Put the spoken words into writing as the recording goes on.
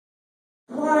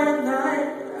quiet night,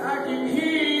 I can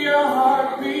hear your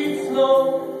heartbeat slow.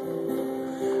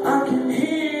 I can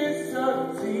hear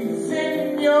subtleties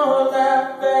in your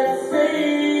laugh that say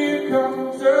you're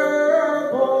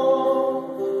comfortable.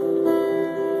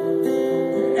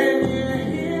 And you're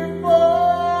here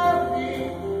for me.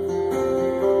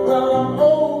 Well, I'm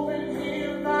open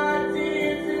here, my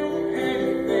dear, to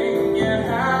anything you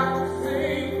have to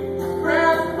say.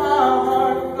 Grasp my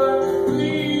heart, but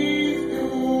please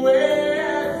do it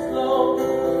slow.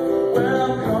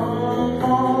 Well, come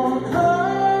on,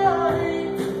 honey,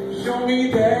 show me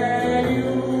that you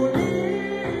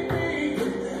need me.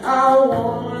 I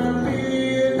wanna be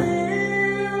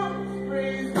there,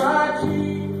 raise my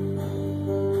cheek,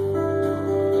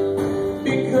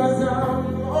 because I'm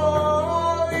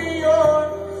all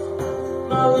yours,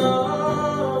 my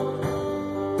love.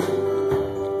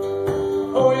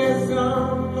 Oh yes,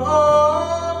 I'm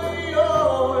all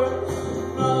yours,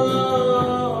 my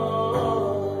love.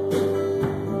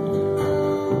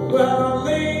 Well, I'll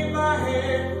lay my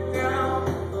head down.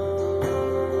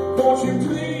 Won't you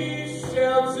please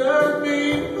shelter me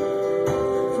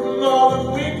from all the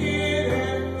wicked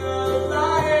and the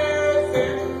liars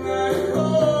and the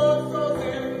cold souls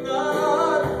and the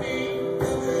thieves,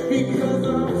 because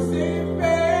I'm safe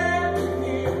and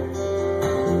here.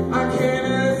 I can't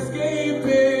escape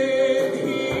it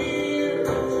here.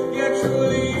 You're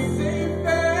truly safe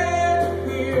and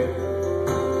here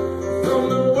from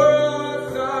the world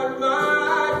outside, my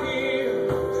dear.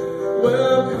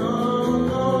 Well,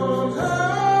 come on,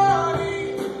 honey,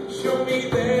 show me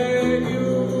that you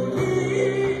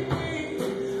need me.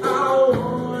 I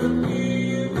wanna be